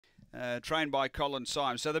trained by Colin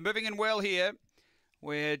Symes. So they're moving in well here.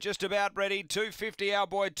 We're just about ready. 250, our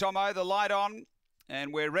boy Tomo, the light on,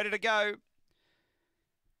 and we're ready to go.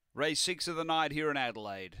 Race 6 of the night here in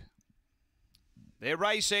Adelaide. They're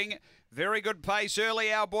racing. Very good pace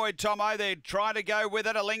early, our boy Tomo. They're trying to go with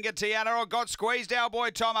it. Alinga Tiana got squeezed, our boy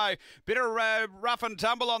Tomo. Bit of rough and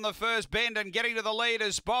tumble on the first bend, and getting to the lead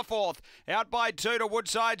is Spoforth. Out by 2 to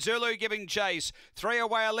Woodside Zulu giving chase. 3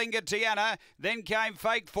 away Alinga Tiana. Then came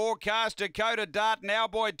Fake Forecast, Dakota Dart and our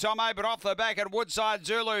boy Tomo, but off the back at Woodside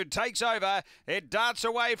Zulu takes over. It darts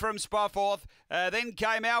away from Spoforth. Then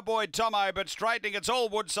came our boy Tomo, but straightening, it's all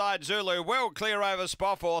Woodside Zulu. Well clear over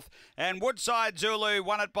Spoforth, and Woodside Zulu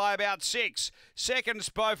won it by about 6. Second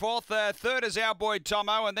Spoforth, third is our boy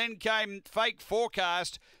Tomo, and then came Fake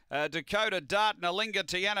Forecast, Dakota Dart and Alinga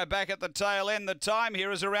Tiana back at the tail end. The time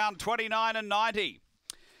here is around 29:90.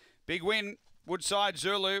 Big win. Woodside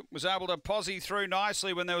Zulu was able to posse through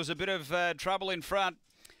nicely when there was a bit of trouble in front,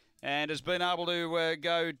 and has been able to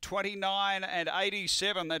go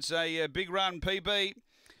 29:87. That's a big run PB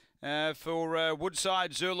for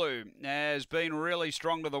Woodside Zulu. Has been really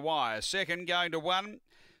strong to the wire. Second going to 1,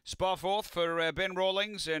 Spoforth for Ben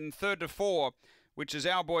Rawlings, and third to 4, which is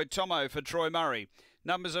our boy Tomo for Troy Murray.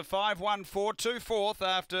 Numbers are 5, 1, 4, 2 fourth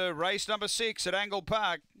after race number 6 at Angle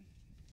Park.